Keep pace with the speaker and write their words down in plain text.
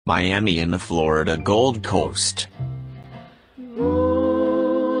Miami and the Florida Gold Coast.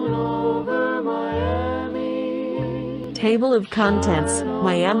 Table of contents: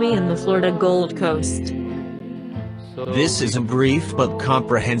 Miami and the Florida Gold Coast. This is a brief but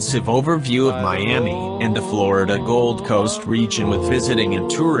comprehensive overview of Miami and the Florida Gold Coast region with visiting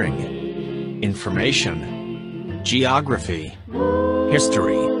and touring information, geography,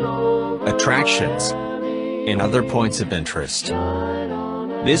 history, attractions, and other points of interest.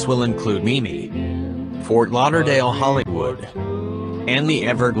 This will include Miami, Fort Lauderdale, Hollywood, and the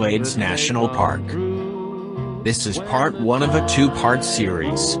Everglades National Park. This is part 1 of a 2-part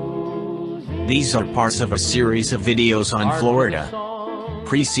series. These are parts of a series of videos on Florida,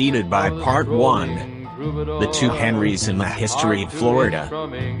 preceded by part 1, the 2 Henrys in the history of Florida,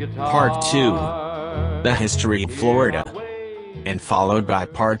 part 2, the history of Florida, and followed by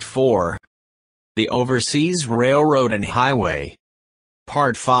part 4, the overseas railroad and highway,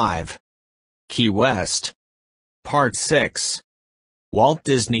 part 5, Key West, part 6, Walt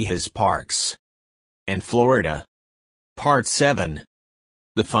Disney, his parks, and Florida, part 7,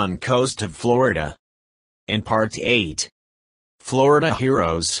 the fun coast of Florida, and part 8, Florida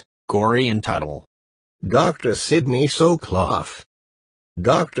heroes, Gorrie and Tuttle. Dr. Sydney Soclof.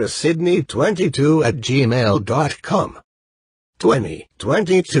 drsydney22@gmail.com.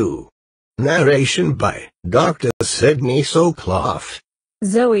 2022. Narration by Dr. Sydney Soclof,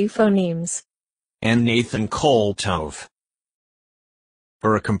 Zoe Phonemes, and Nathan Koltove.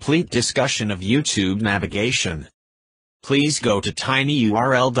 For a complete discussion of YouTube navigation, please go to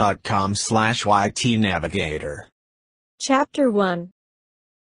tinyurl.com/ytnavigator. Chapter 1.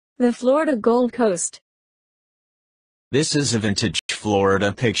 The Florida Gold Coast. This is a vintage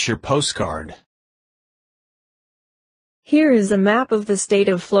Florida picture postcard. Here is a map of the state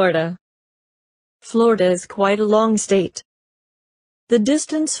of Florida. Florida is quite a long state. The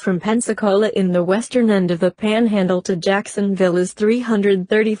distance from Pensacola in the western end of the Panhandle to Jacksonville is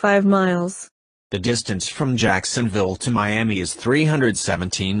 335 miles. The distance from Jacksonville to Miami is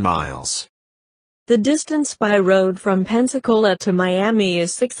 317 miles. The distance by road from Pensacola to Miami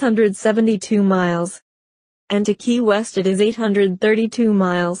is 672 miles. And to Key West it is 832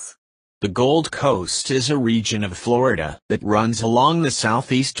 miles. The Gold Coast is a region of Florida that runs along the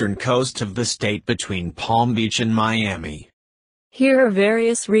southeastern coast of the state between Palm Beach and Miami. Here are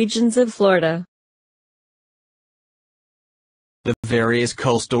various regions of Florida. The various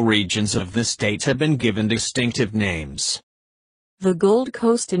coastal regions of the state have been given distinctive names. The Gold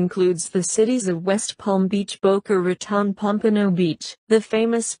Coast includes the cities of West Palm Beach, Boca Raton, Pompano Beach, the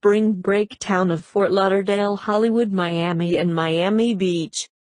famous spring break town of Fort Lauderdale, Hollywood, Miami, and Miami Beach.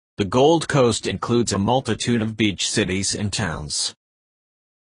 The Gold Coast includes a multitude of beach cities and towns.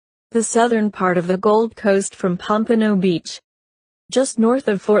 The southern part of the Gold Coast from Pompano Beach, just north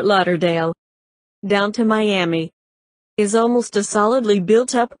of Fort Lauderdale, down to Miami, is almost a solidly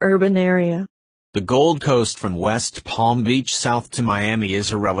built-up urban area. The Gold Coast from West Palm Beach south to Miami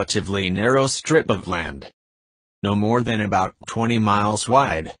is a relatively narrow strip of land, no more than about 20 miles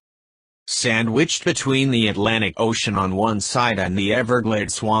wide, sandwiched between the Atlantic Ocean on one side and the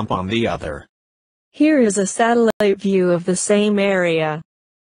Everglades Swamp on the other. Here is a satellite view of the same area.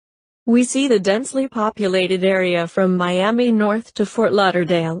 We see the densely populated area from Miami north to Fort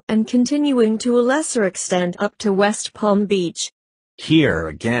Lauderdale and continuing to a lesser extent up to West Palm Beach. Here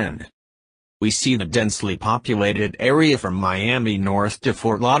again, we see the densely populated area from Miami north to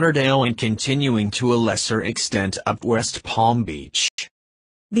Fort Lauderdale and continuing to a lesser extent up West Palm Beach.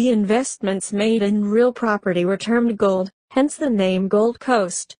 The investments made in real property were termed gold, hence the name Gold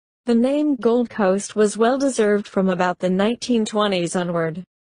Coast. The name Gold Coast was well deserved from about the 1920s onward.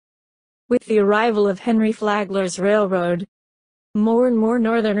 With the arrival of Henry Flagler's railroad, more and more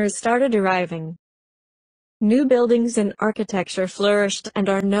Northerners started arriving. New buildings and architecture flourished and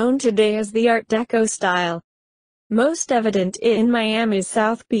are known today as the Art Deco style, most evident in Miami's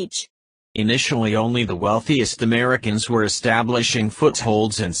South Beach. Initially only the wealthiest Americans were establishing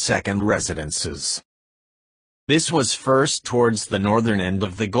footholds and second residences. This was first towards the northern end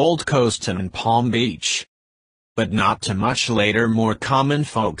of the Gold Coast and in Palm Beach. But not too much later more common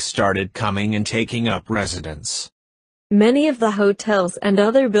folk started coming and taking up residence. Many of the hotels and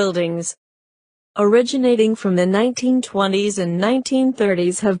other buildings, originating from the 1920s and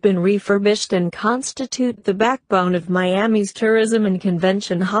 1930s, have been refurbished and constitute the backbone of Miami's tourism and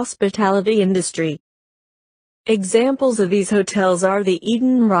convention hospitality industry. Examples of these hotels are the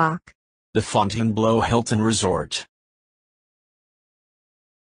Eden Rock, the Fontainebleau Hilton Resort,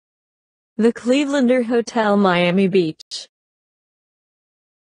 the Clevelander Hotel Miami Beach,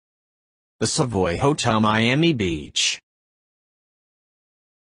 the Savoy Hotel Miami Beach,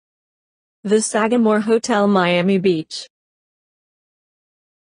 The Sagamore Hotel, Miami Beach.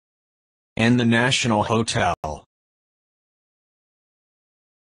 And the National Hotel.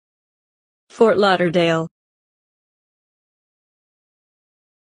 Fort Lauderdale.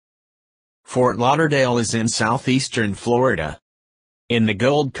 Fort Lauderdale is in southeastern Florida, in the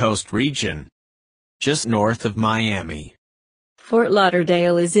Gold Coast region, just north of Miami. Fort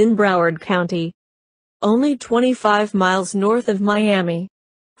Lauderdale is in Broward County, only 25 miles north of Miami.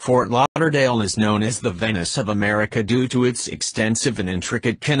 Fort Lauderdale is known as the Venice of America due to its extensive and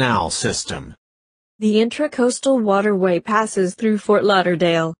intricate canal system. The Intracoastal Waterway passes through Fort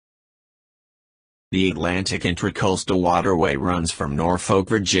Lauderdale. The Atlantic Intracoastal Waterway runs from Norfolk,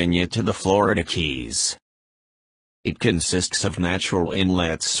 Virginia to the Florida Keys. It consists of natural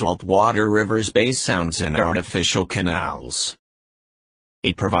inlets, saltwater rivers, bay sounds, and artificial canals.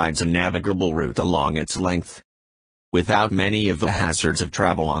 It provides a navigable route along its length, without many of the hazards of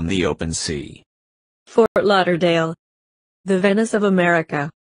travel on the open sea. Fort Lauderdale, the Venice of America.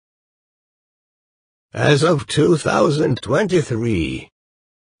 As of 2023,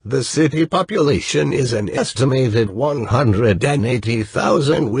 the city population is an estimated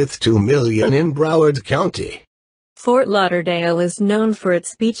 180,000 with 2 million in Broward County. Fort Lauderdale is known for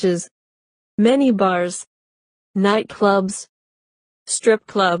its beaches, many bars, nightclubs, strip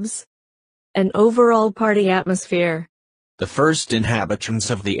clubs, and overall party atmosphere. The first inhabitants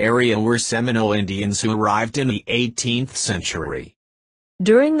of the area were Seminole Indians who arrived in the 18th century.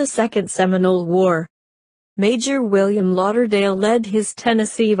 During the Second Seminole War, Major William Lauderdale led his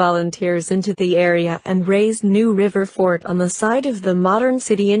Tennessee Volunteers into the area and raised New River Fort on the site of the modern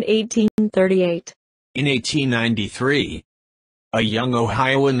city in 1838. In 1893, a young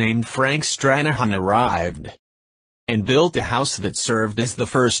Ohioan named Frank Stranahan arrived and built a house that served as the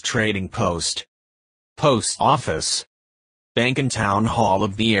first trading post, post office, bank and town hall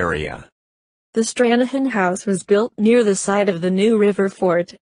of the area. The Stranahan House was built near the site of the New River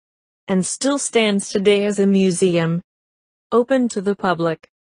Fort and still stands today as a museum, open to the public.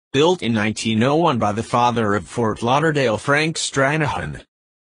 Built in 1901 by the father of Fort Lauderdale, Frank Stranahan,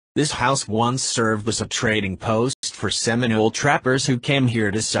 this house once served as a trading post for Seminole trappers who came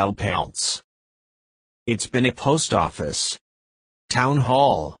here to sell pelts. It's been a post office, town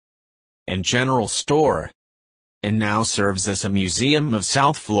hall, and general store, and now serves as a museum of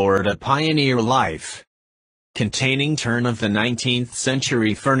South Florida pioneer life, containing turn of the 19th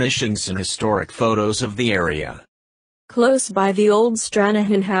century furnishings and historic photos of the area. Close by the old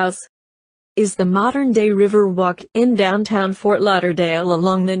Stranahan House is the modern-day River Walk in downtown Fort Lauderdale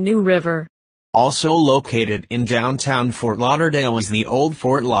along the New River. Also located in downtown Fort Lauderdale is the old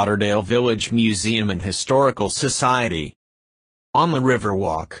Fort Lauderdale Village Museum and Historical Society, on the River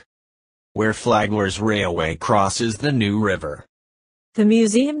Walk, where Flagler's Railway crosses the New River. The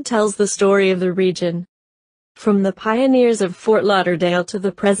museum tells the story of the region, from the pioneers of Fort Lauderdale to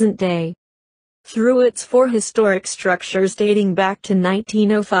the present day, through its 4 historic structures dating back to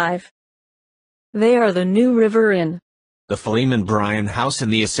 1905. They are the New River Inn, the Philemon Bryan House,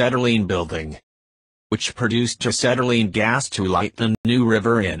 and the acetylene building, which produced acetylene gas to light the New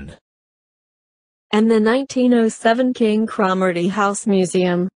River Inn, and the 1907 King Cromarty House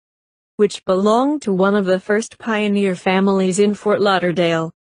Museum, which belonged to one of the first pioneer families in Fort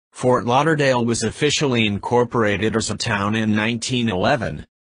Lauderdale. Fort Lauderdale was officially incorporated as a town in 1911,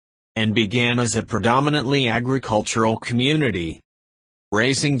 and began as a predominantly agricultural community,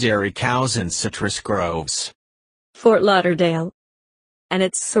 raising dairy cows and citrus groves. Fort Lauderdale and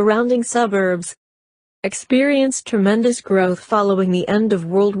its surrounding suburbs experienced tremendous growth following the end of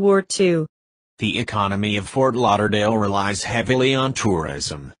World War II. The economy of Fort Lauderdale relies heavily on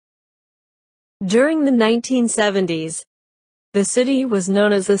tourism. During the 1970s, the city was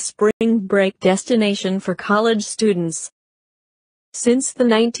known as a spring break destination for college students. Since the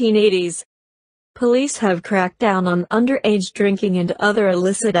 1980s, police have cracked down on underage drinking and other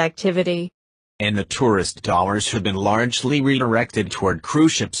illicit activity, and the tourist dollars have been largely redirected toward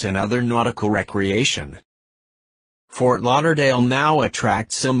cruise ships and other nautical recreation. Fort Lauderdale now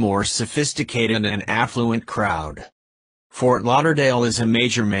attracts a more sophisticated and affluent crowd. Fort Lauderdale is a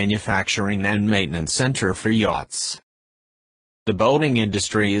major manufacturing and maintenance center for yachts. The boating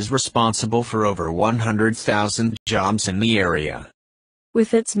industry is responsible for over 100,000 jobs in the area.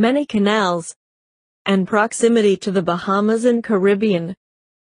 With its many canals and proximity to the Bahamas and Caribbean,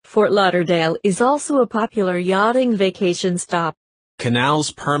 Fort Lauderdale is also a popular yachting vacation stop.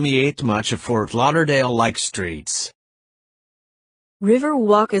 Canals permeate much of Fort Lauderdale like streets. River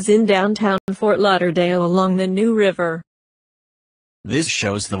Walk is in downtown Fort Lauderdale along the New River. This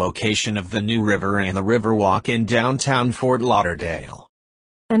shows the location of the New River and the River Walk in downtown Fort Lauderdale.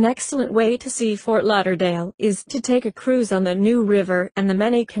 An excellent way to see Fort Lauderdale is to take a cruise on the New River and the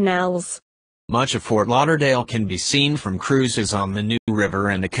many canals. Much of Fort Lauderdale can be seen from cruises on the New River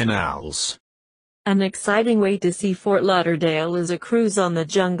and the canals. An exciting way to see Fort Lauderdale is a cruise on the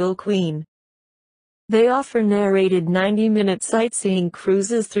Jungle Queen. They offer narrated 90-minute sightseeing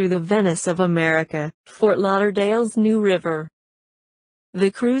cruises through the Venice of America, Fort Lauderdale's New River. The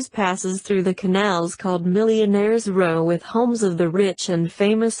cruise passes through the canals called Millionaire's Row with homes of the rich and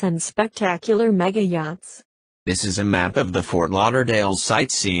famous and spectacular mega yachts. This is a map of the Fort Lauderdale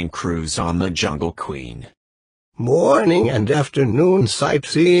sightseeing cruise on the Jungle Queen. Morning and afternoon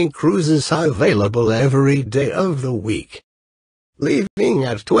sightseeing cruises are available every day of the week, leaving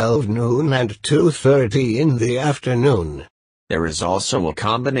at 12 noon and 2:30 in the afternoon. There is also a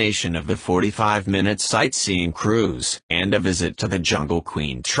combination of the 45-minute sightseeing cruise and a visit to the Jungle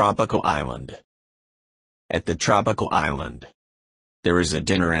Queen Tropical Island. At the Tropical Island, there is a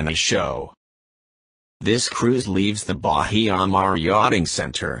dinner and a show. This cruise leaves the Bahia Mar Yachting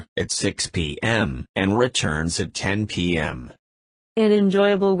Center at 6 p.m. and returns at 10 p.m. An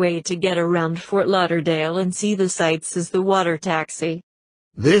enjoyable way to get around Fort Lauderdale and see the sights is the water taxi.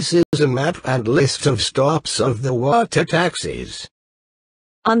 This is a map and list of stops of the water taxis.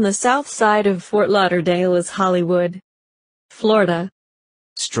 On the south side of Fort Lauderdale is Hollywood, Florida.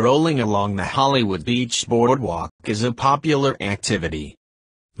 Strolling along the Hollywood Beach Boardwalk is a popular activity.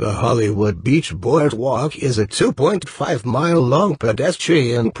 The Hollywood Beach Boardwalk is a 2.5-mile-long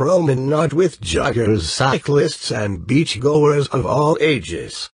pedestrian promenade with joggers, cyclists, and beachgoers of all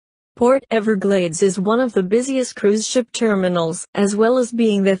ages. Port Everglades is one of the busiest cruise ship terminals, as well as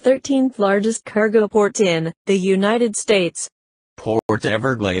being the 13th largest cargo port in the United States. Port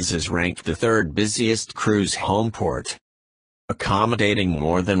Everglades is ranked the third busiest cruise home port, accommodating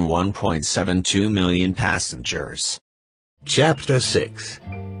more than 1.72 million passengers. Chapter 6.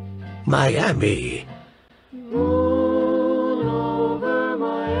 Miami. Moon over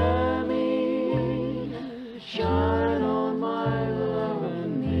Miami, shine on my love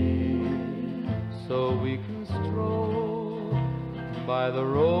and me, so we can stroll by the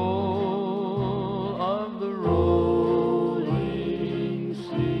roll of the rolling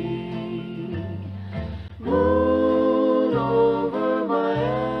sea. Moon over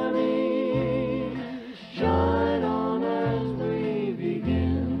Miami, shine on as we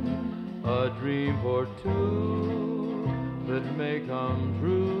begin a dream for two that may come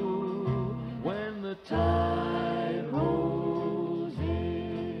true when the tide rolls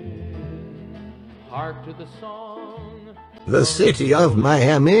in. Hark to the song. The city of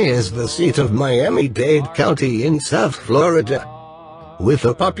Miami is the seat of Miami-Dade County in South Florida, with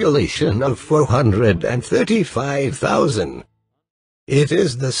a population of 435,000. It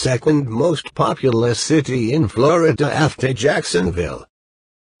is the second most populous city in Florida after Jacksonville,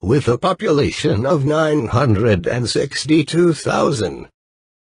 with a population of 962,000.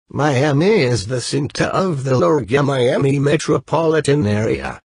 Miami is the center of the larger Miami metropolitan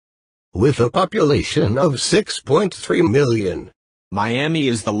area, with a population of 6.3 million. Miami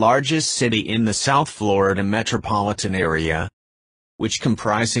is the largest city in the South Florida metropolitan area, which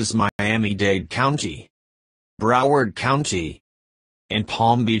comprises Miami-Dade County, Broward County, and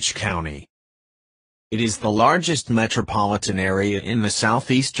Palm Beach County. It is the largest metropolitan area in the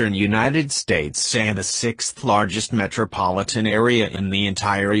southeastern United States and the sixth largest metropolitan area in the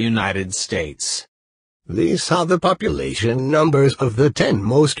entire United States. These are the population numbers of the 10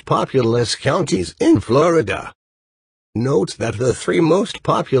 most populous counties in Florida. Note that the 3 most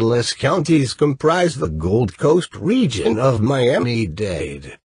populous counties comprise the Gold Coast region of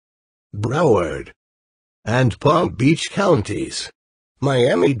Miami-Dade, Broward, and Palm Beach counties.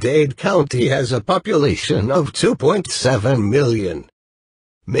 Miami-Dade County has a population of 2.7 million,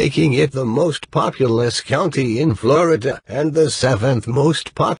 making it the most populous county in Florida and the 7th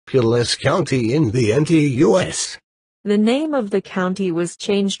most populous county in the U.S. The name of the county was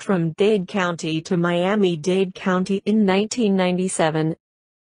changed from Dade County to Miami-Dade County in 1997,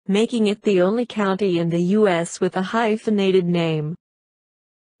 making it the only county in the U.S. with a hyphenated name.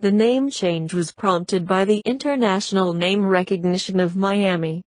 The name change was prompted by the international name recognition of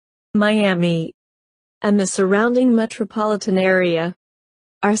Miami. Miami and the surrounding metropolitan area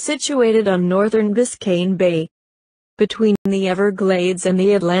are situated on northern Biscayne Bay, between the Everglades and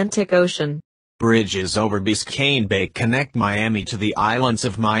the Atlantic Ocean. Bridges over Biscayne Bay connect Miami to the islands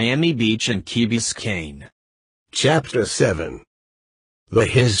of Miami Beach and Key Biscayne. Chapter 7. The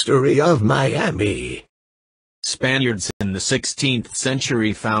history of Miami. Spaniards in the 16th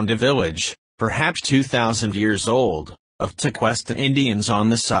century found a village, perhaps 2,000 years old, of Tequesta Indians on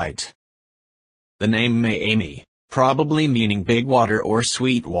the site. The name Miami, probably meaning big water or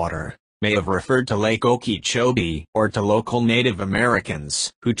sweet water, may have referred to Lake Okeechobee or to local Native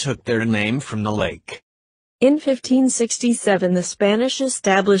Americans who took their name from the lake. In 1567 the Spanish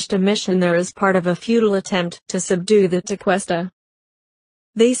established a mission there as part of a futile attempt to subdue the Tequesta.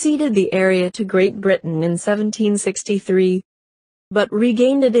 They ceded the area to Great Britain in 1763, but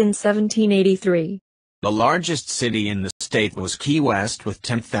regained it in 1783. The largest city in the state was Key West with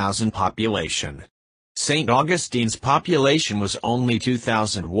 10,000 population. St. Augustine's population was only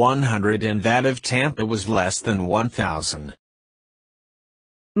 2,100 and that of Tampa was less than 1,000.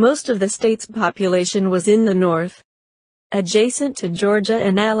 Most of the state's population was in the north, adjacent to Georgia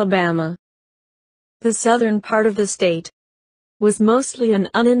and Alabama. The southern part of the state was mostly an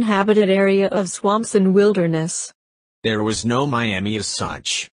uninhabited area of swamps and wilderness. There was no Miami as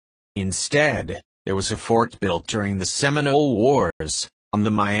such. Instead, there was a fort built during the Seminole Wars, on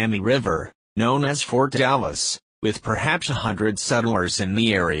the Miami River, known as Fort Dallas, with perhaps 100 settlers in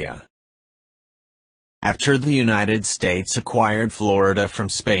the area. After the United States acquired Florida from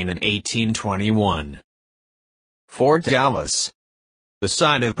Spain in 1821, Fort Dallas, the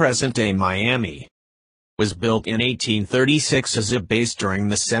site of present-day Miami, was built in 1836 as a base during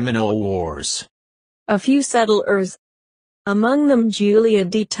the Seminole Wars. A few settlers, among them Julia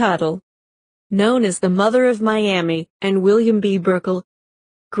D. Tuttle, known as the Mother of Miami, and William B. Brickell,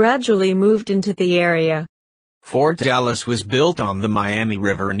 gradually moved into the area. Fort Dallas was built on the Miami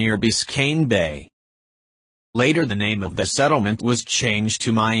River near Biscayne Bay. Later the name of the settlement was changed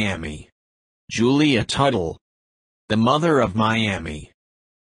to Miami. Julia Tuttle, the Mother of Miami.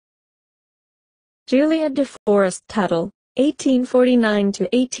 Julia DeForest Tuttle, 1849 to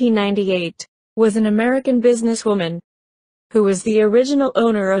 1898, was an American businesswoman who was the original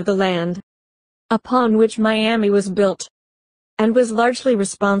owner of the land upon which Miami was built, and was largely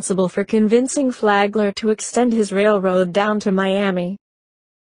responsible for convincing Flagler to extend his railroad down to Miami.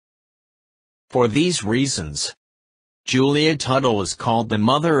 For these reasons, Julia Tuttle is called the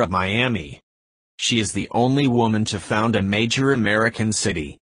Mother of Miami. She is the only woman to found a major American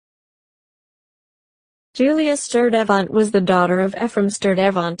city. Julia Sturdevant was the daughter of Ephraim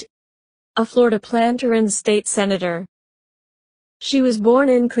Sturdevant, a Florida planter and state senator. She was born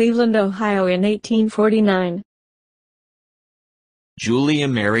in Cleveland, Ohio in 1849. Julia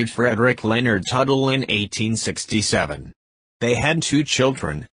married Frederick Leonard Tuttle in 1867. They had 2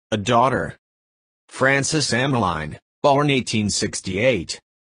 children, a daughter, Frances Emmeline, born 1868,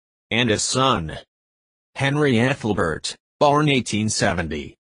 and a son, Henry Ethelbert, born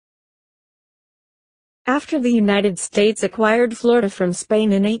 1870. After the United States acquired Florida from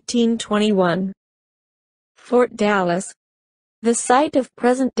Spain in 1821, Fort Dallas, the site of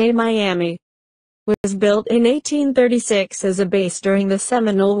present-day Miami, was built in 1836 as a base during the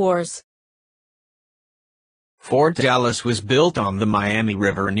Seminole Wars. Fort Dallas was built on the Miami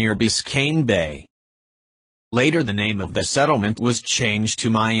River near Biscayne Bay. Later the name of the settlement was changed to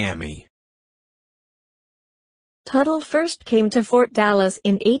Miami. Tuttle first came to Fort Dallas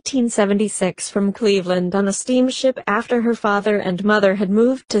in 1876 from Cleveland on a steamship after her father and mother had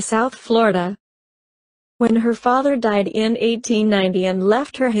moved to South Florida. When her father died in 1890 and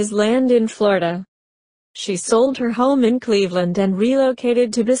left her his land in Florida, she sold her home in Cleveland and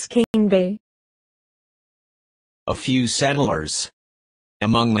relocated to Biscayne Bay. A few settlers,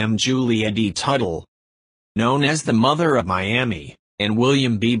 among them Julia D. Tuttle, known as the Mother of Miami, and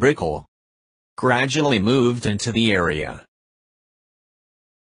William B. Brickell, gradually moved into the area.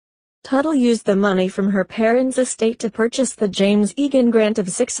 Tuttle used the money from her parents' estate to purchase the James Egan grant of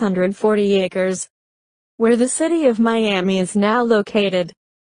 640 acres, where the city of Miami is now located,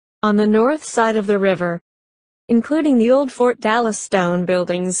 on the north side of the river, including the old Fort Dallas stone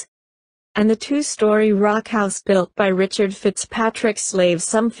buildings, and the 2-story rock house built by Richard Fitzpatrick's slaves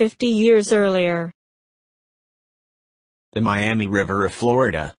some 50 years earlier. The Miami River of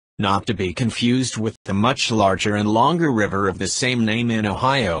Florida, not to be confused with the much larger and longer river of the same name in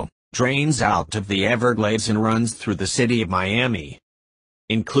Ohio, drains out of the Everglades and runs through the city of Miami,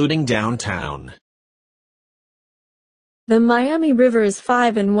 including downtown. The Miami River is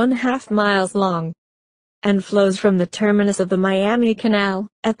 5½ miles long, and flows from the terminus of the Miami Canal,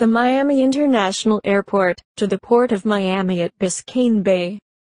 at the Miami International Airport, to the Port of Miami at Biscayne Bay.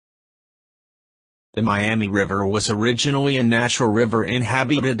 The Miami River was originally a natural river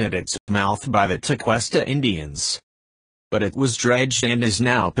inhabited at its mouth by the Tequesta Indians, but it was dredged and is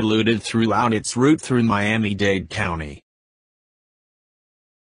now polluted throughout its route through Miami-Dade County.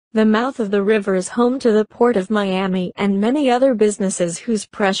 The mouth of the river is home to the Port of Miami and many other businesses whose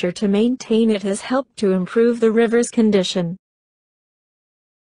pressure to maintain it has helped to improve the river's condition.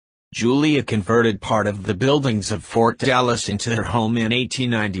 Julia converted part of the buildings of Fort Dallas into her home in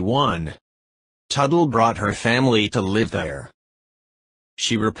 1891. Tuttle brought her family to live there.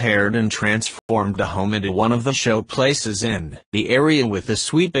 She repaired and transformed the home into one of the show places in the area with a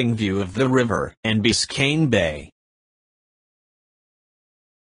sweeping view of the river and Biscayne Bay.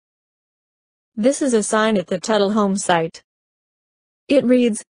 This is a sign at the Tuttle home site. It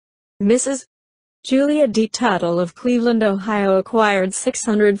reads, Mrs. Julia D. Tuttle of Cleveland, Ohio acquired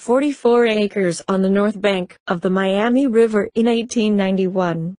 644 acres on the north bank of the Miami River in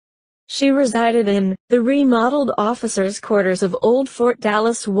 1891. She resided in the remodeled officers' quarters of Old Fort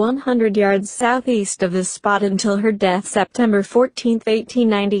Dallas 100 yards southeast of this spot until her death September 14,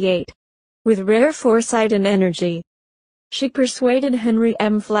 1898. With rare foresight and energy, she persuaded Henry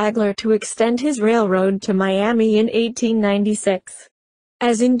M. Flagler to extend his railroad to Miami in 1896.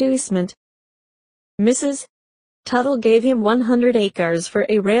 As inducement, Mrs. Tuttle gave him 100 acres for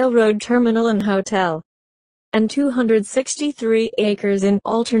a railroad terminal and hotel, and 263 acres in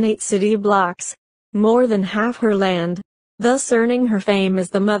alternate city blocks, more than half her land, thus earning her fame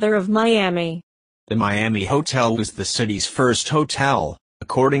as the Mother of Miami. The Miami Hotel was the city's first hotel,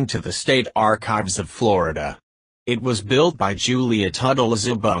 according to the State Archives of Florida. It was built by Julia Tuttle as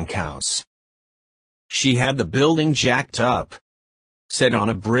a bunkhouse. She had the building jacked up, set on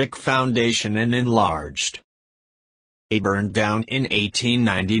a brick foundation and enlarged. It burned down in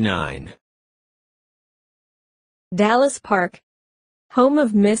 1899. Dallas Park, home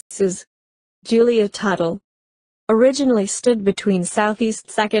of Mrs. Julia Tuttle, originally stood between Southeast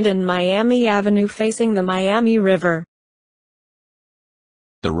 2nd and Miami Avenue facing the Miami River.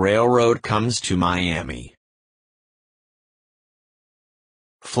 The railroad comes to Miami.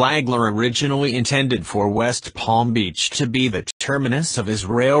 Flagler originally intended for West Palm Beach to be the terminus of his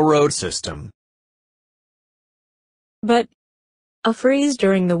railroad system. But a freeze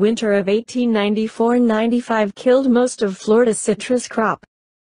during the winter of 1894-95 killed most of Florida's citrus crop.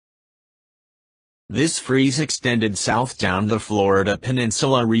 This freeze extended south down the Florida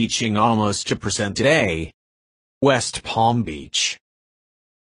peninsula, reaching almost to present-day West Palm Beach.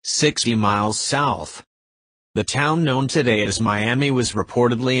 60 miles south, the town known today as Miami was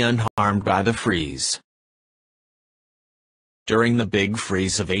reportedly unharmed by the freeze. During the Big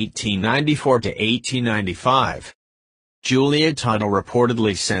Freeze of 1894 to 1895, Julia Tuttle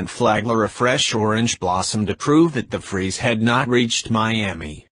reportedly sent Flagler a fresh orange blossom to prove that the freeze had not reached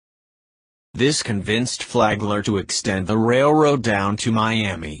Miami. This convinced Flagler to extend the railroad down to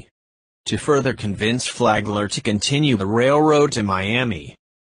Miami. To further convince Flagler to continue the railroad to Miami,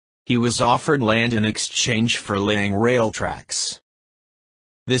 he was offered land in exchange for laying rail tracks.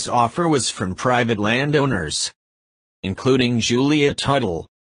 This offer was from private landowners, including Julia Tuttle,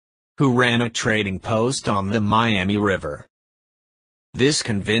 who ran a trading post on the Miami River. This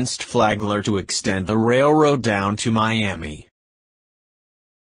convinced Flagler to extend the railroad down to Miami.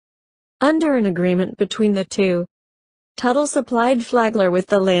 Under an agreement between the two, Tuttle supplied Flagler with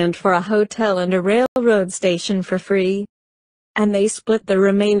the land for a hotel and a railroad station for free, and they split the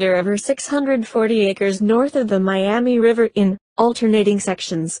remainder of her 640 acres north of the Miami River in alternating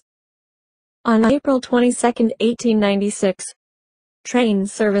sections. On April 22, 1896, train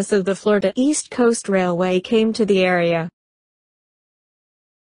service of the Florida East Coast Railway came to the area.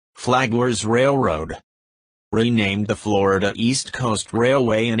 Flagler's railroad, renamed the Florida East Coast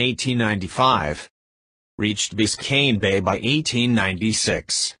Railway in 1895, reached Biscayne Bay by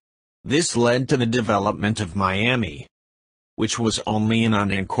 1896. This led to the development of Miami, which was only an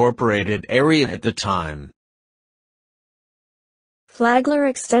unincorporated area at the time. Flagler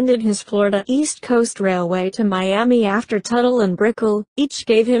extended his Florida East Coast Railway to Miami after Tuttle and Brickell each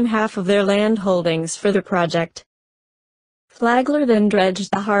gave him half of their land holdings for the project. Flagler then dredged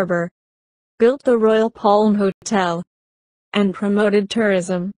the harbor, built the Royal Palm Hotel, and promoted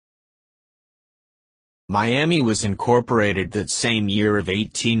tourism. Miami was incorporated that same year of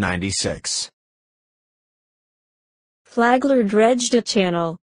 1896. Flagler dredged a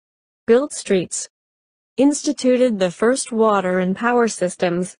channel, built streets, instituted the first water and power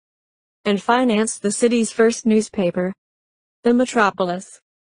systems, and financed the city's first newspaper, the Metropolis.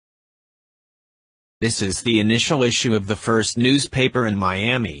 This is the initial issue of the first newspaper in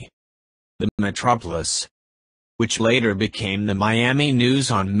Miami, the Metropolis, which later became the Miami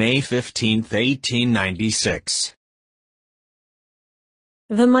News on May 15, 1896.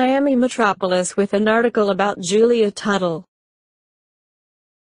 The Miami Metropolis with an article about Julia Tuttle.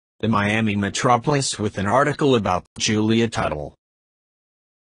 The Miami Metropolis with an article about Julia Tuttle.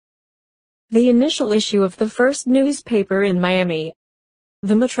 The initial issue of the first newspaper in Miami,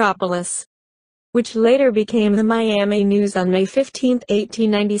 the Metropolis. which later became the Miami News on May 15,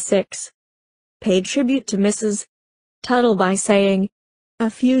 1896, paid tribute to Mrs. Tuttle by saying, "A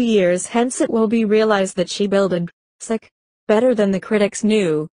few years hence it will be realized that she builded better than the critics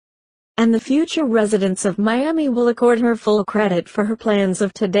knew, and the future residents of Miami will accord her full credit for her plans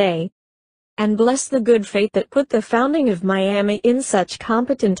of today, and bless the good fate that put the founding of Miami in such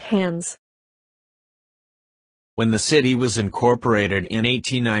competent hands." When the city was incorporated in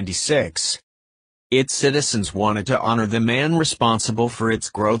 1896, its citizens wanted to honor the man responsible for its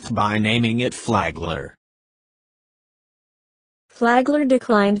growth by naming it Flagler. Flagler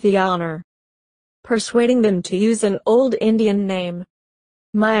declined the honor, persuading them to use an old Indian name,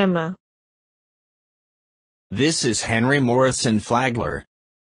 Miami. This is Henry Morrison Flagler,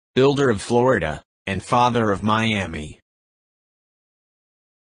 builder of Florida, and father of Miami.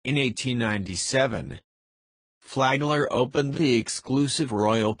 In 1897, Flagler opened the exclusive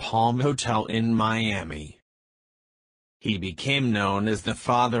Royal Palm Hotel in Miami. He became known as the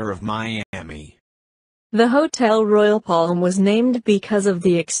father of Miami. The Hotel Royal Palm was named because of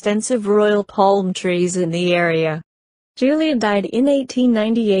the extensive royal palm trees in the area. Julia died in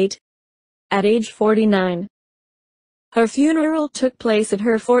 1898, at age 49. Her funeral took place at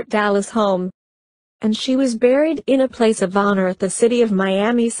her Fort Dallas home, and she was buried in a place of honor at the City of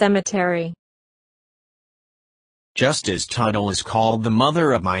Miami Cemetery. Just as Tuttle is called the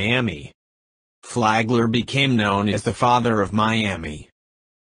mother of Miami, Flagler became known as the father of Miami.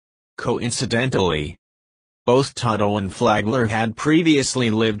 Coincidentally, both Tuttle and Flagler had previously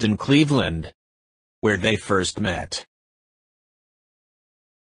lived in Cleveland, where they first met.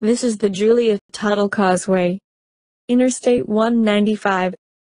 This is the Julia Tuttle Causeway, Interstate 195,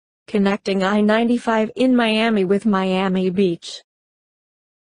 connecting I-95 in Miami with Miami Beach.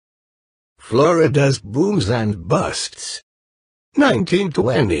 Florida's booms and busts.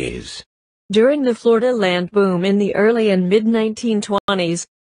 1920s. During the Florida land boom in the early and mid-1920s,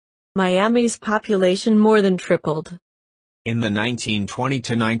 Miami's population more than tripled. In the 1920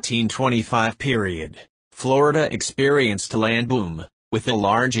 to 1925 period, Florida experienced a land boom, with a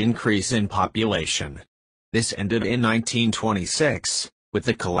large increase in population. This ended in 1926, with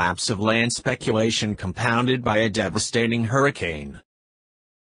the collapse of land speculation compounded by a devastating hurricane.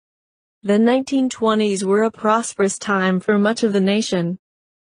 The 1920s were a prosperous time for much of the nation.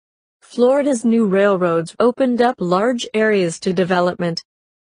 Florida's new railroads opened up large areas to development,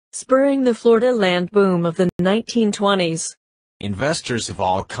 spurring the Florida land boom of the 1920s. Investors of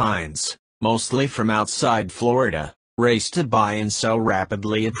all kinds, mostly from outside Florida, raced to buy and sell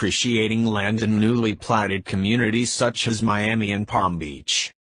rapidly appreciating land in newly platted communities such as Miami and Palm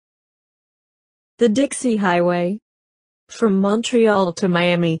Beach. The Dixie Highway, from Montreal to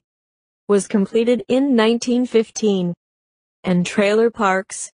Miami, was completed in 1915, and trailer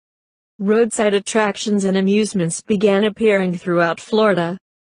parks, roadside attractions and amusements began appearing throughout Florida.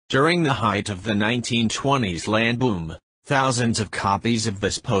 During the height of the 1920s land boom, thousands of copies of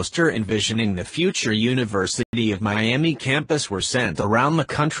this poster envisioning the future University of Miami campus were sent around the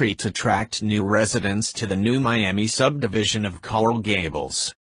country to attract new residents to the new Miami subdivision of Coral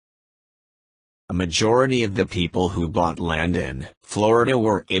Gables. A majority of the people who bought land in Florida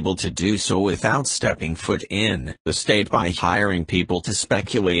were able to do so without stepping foot in the state by hiring people to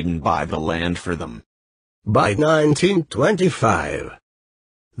speculate and buy the land for them. By 1925,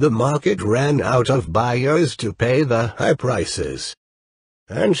 the market ran out of buyers to pay the high prices.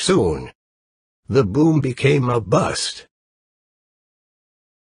 And soon, the boom became a bust.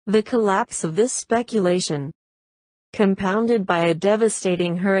 The collapse of this speculation, compounded by a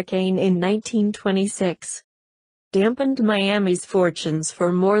devastating hurricane in 1926, dampened Miami's fortunes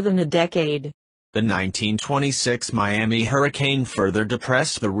for more than a decade. The 1926 Miami hurricane further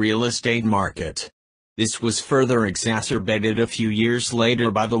depressed the real estate market. This was further exacerbated a few years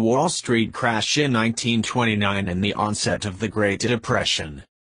later by the Wall Street crash in 1929 and the onset of the Great Depression.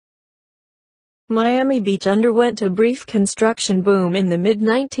 Miami Beach underwent a brief construction boom in the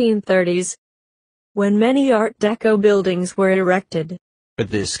mid-1930s, when many Art Deco buildings were erected.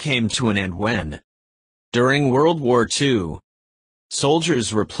 But this came to an end when, during World War II,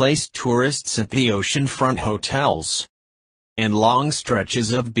 soldiers replaced tourists at the oceanfront hotels, and long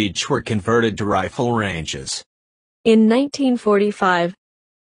stretches of beach were converted to rifle ranges. In 1945,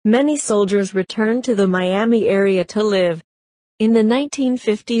 many soldiers returned to the Miami area to live. In the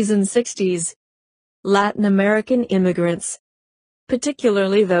 1950s and 60s, Latin American immigrants,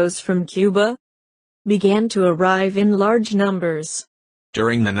 particularly those from Cuba, began to arrive in large numbers.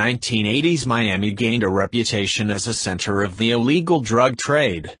 During the 1980s, Miami gained a reputation as a center of the illegal drug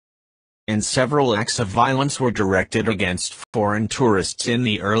trade, and several acts of violence were directed against foreign tourists in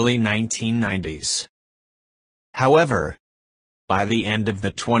the early 1990s. However, by the end of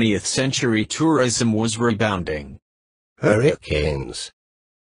the 20th century, tourism was rebounding. Hurricanes.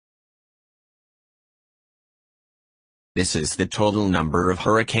 This is the total number of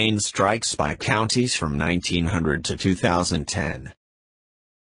hurricane strikes by counties from 1900 to 2010.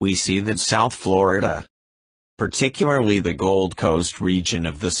 We see that South Florida, particularly the Gold Coast region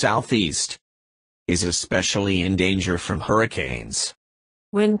of the Southeast, is especially in danger from hurricanes.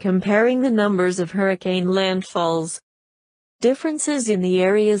 When comparing the numbers of hurricane landfalls, differences in the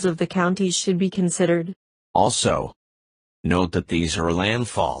areas of the counties should be considered. Also, note that these are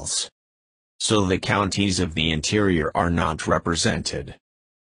landfalls, so the counties of the interior are not represented.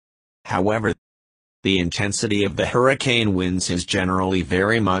 However, the intensity of the hurricane winds is generally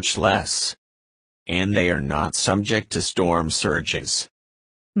very much less, and they are not subject to storm surges.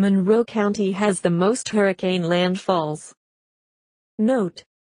 Monroe County has the most hurricane landfalls. Note,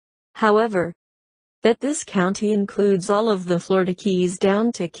 however, that this county includes all of the Florida Keys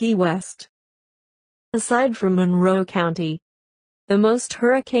down to Key West. Aside from Monroe County, the most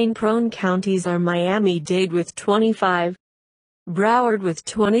hurricane-prone counties are Miami-Dade with 25, Broward with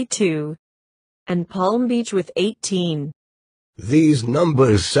 22, and Palm Beach with 18. These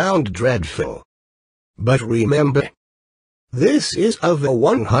numbers sound dreadful. But remember, this is over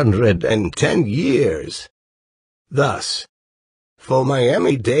 110 years. Thus, for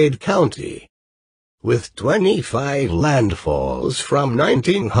Miami-Dade County, with 25 landfalls from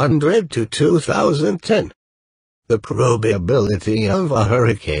 1900 to 2010, the probability of a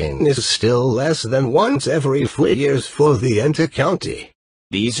hurricane is still less than once every 4 years for the entire county.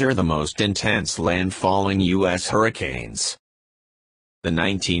 These are the most intense landfalling U.S. hurricanes. The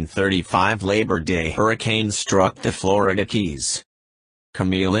 1935 Labor Day hurricane struck the Florida Keys.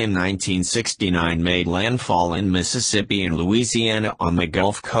 Camille in 1969 made landfall in Mississippi and Louisiana on the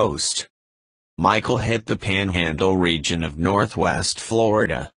Gulf Coast. Michael hit the Panhandle region of northwest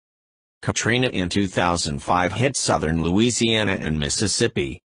Florida. Katrina in 2005 hit southern Louisiana and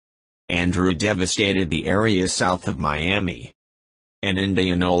Mississippi. Andrew devastated the area south of Miami. And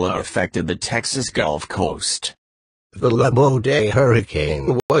Indianola affected the Texas Gulf Coast. The Labor Day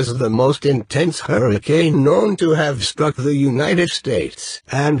hurricane was the most intense hurricane known to have struck the United States,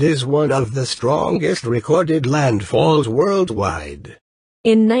 and is one of the strongest recorded landfalls worldwide.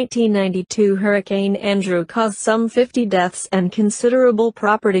 In 1992, Hurricane Andrew caused some 50 deaths and considerable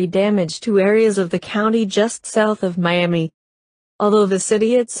property damage to areas of the county just south of Miami, although the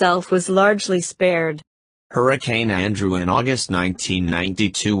city itself was largely spared. Hurricane Andrew in August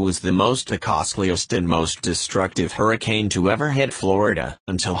 1992 was the costliest and most destructive hurricane to ever hit Florida,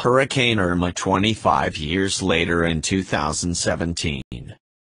 until Hurricane Irma 25 years later in 2017.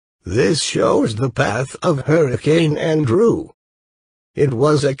 This shows the path of Hurricane Andrew. It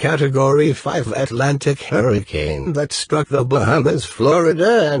was a Category 5 Atlantic hurricane that struck the Bahamas,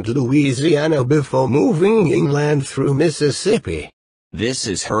 Florida, and Louisiana before moving inland through Mississippi. This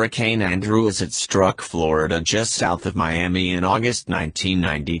is Hurricane Andrew as it struck Florida just south of Miami in August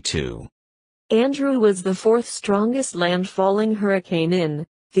 1992. Andrew was the fourth strongest landfalling hurricane in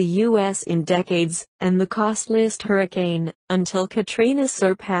the U.S. in decades, and the costliest hurricane, until Katrina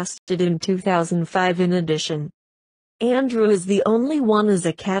surpassed it in 2005 in addition. Andrew is the only one as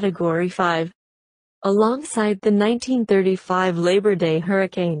a Category 5, alongside the 1935 Labor Day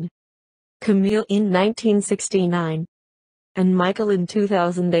hurricane, Camille in 1969, and Michael in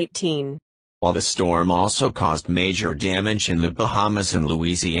 2018. While the storm also caused major damage in the Bahamas and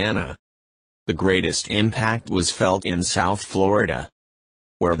Louisiana, the greatest impact was felt in South Florida,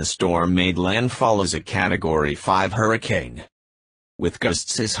 where the storm made landfall as a Category 5 hurricane, with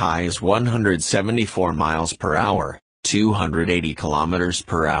gusts as high as 174 miles per hour, 280 kilometers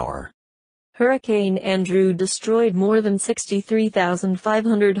per hour. Hurricane Andrew destroyed more than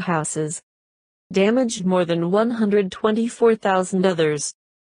 63,500 houses, damaged more than 124,000 others,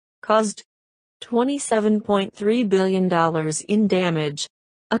 caused $27.3 billion in damage,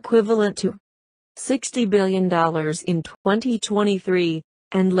 equivalent to $60 billion in 2023,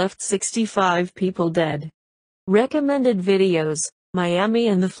 and left 65 people dead. Recommended videos: Miami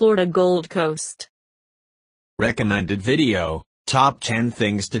and the Florida Gold Coast. Recommended video: Top 10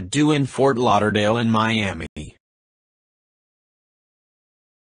 things to do in Fort Lauderdale and Miami.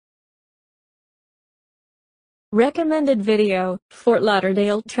 Recommended video: Fort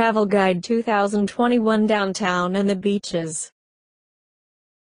Lauderdale Travel Guide 2021, Downtown and the Beaches.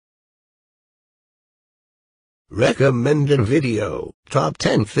 Recommended video: Top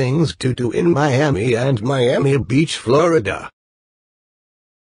 10 things to do in Miami and Miami Beach, Florida.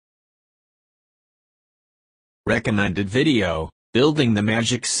 Recommended video, Building the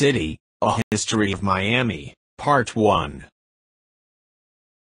Magic City, A History of Miami, Part 1.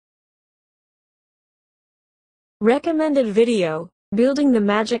 Recommended video, Building the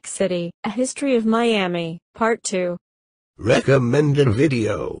Magic City, A History of Miami, Part 2. Recommended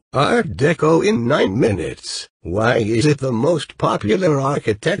video, Art Deco in 9 minutes. Why is it the most popular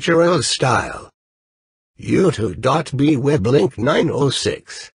architectural style? YouTube.B web link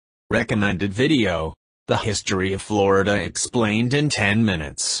 906. Recommended video, The History of Florida Explained in 10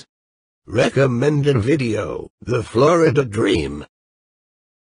 minutes. Recommended video, The Florida Dream.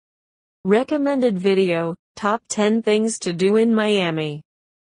 Recommended video, Top 10 Things to Do in Miami,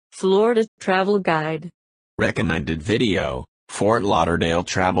 Florida Travel Guide. Recommended video, Fort Lauderdale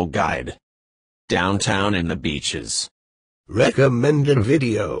Travel Guide. Downtown and the Beaches. Recommended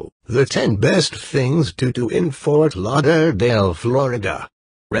video, The 10 Best Things to Do in Fort Lauderdale, Florida.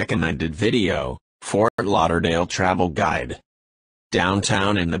 Recommended video, Fort Lauderdale Travel Guide.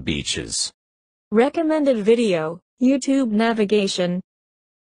 Downtown and the Beaches. Recommended video, YouTube Navigation.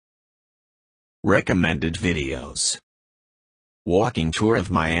 Recommended videos. Walking tour of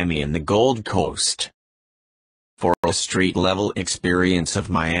Miami and the Gold Coast. For a street-level experience of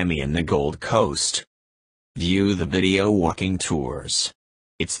Miami and the Gold Coast, view the video walking tours.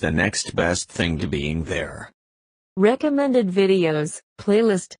 It's the next best thing to being there. Recommended videos,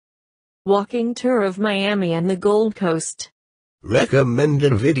 playlist. Walking tour of Miami and the Gold Coast.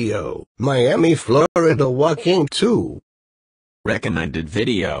 Recommended video, Miami, Florida Walking 2. Recommended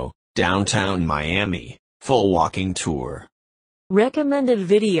video, Downtown Miami, full walking tour. Recommended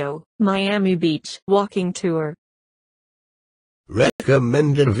video, Miami Beach Walking Tour.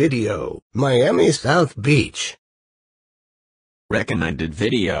 Recommended video, Miami South Beach. Recommended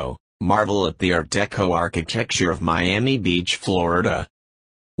video, marvel at the Art Deco architecture of Miami Beach, Florida.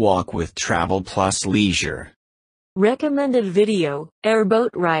 Walk with Travel Plus Leisure. Recommended video,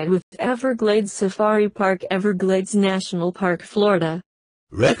 airboat ride with Everglades Safari Park, Everglades National Park, Florida.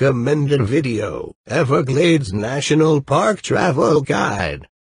 Recommended video, Everglades National Park Travel Guide.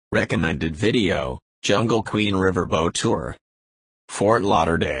 Recommended video, Jungle Queen Riverboat Tour. Fort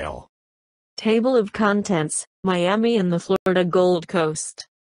Lauderdale. Table of contents, Miami and the Florida Gold Coast.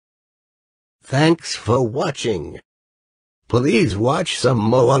 Thanks for watching. Please watch some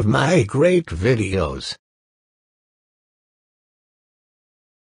more of my great videos.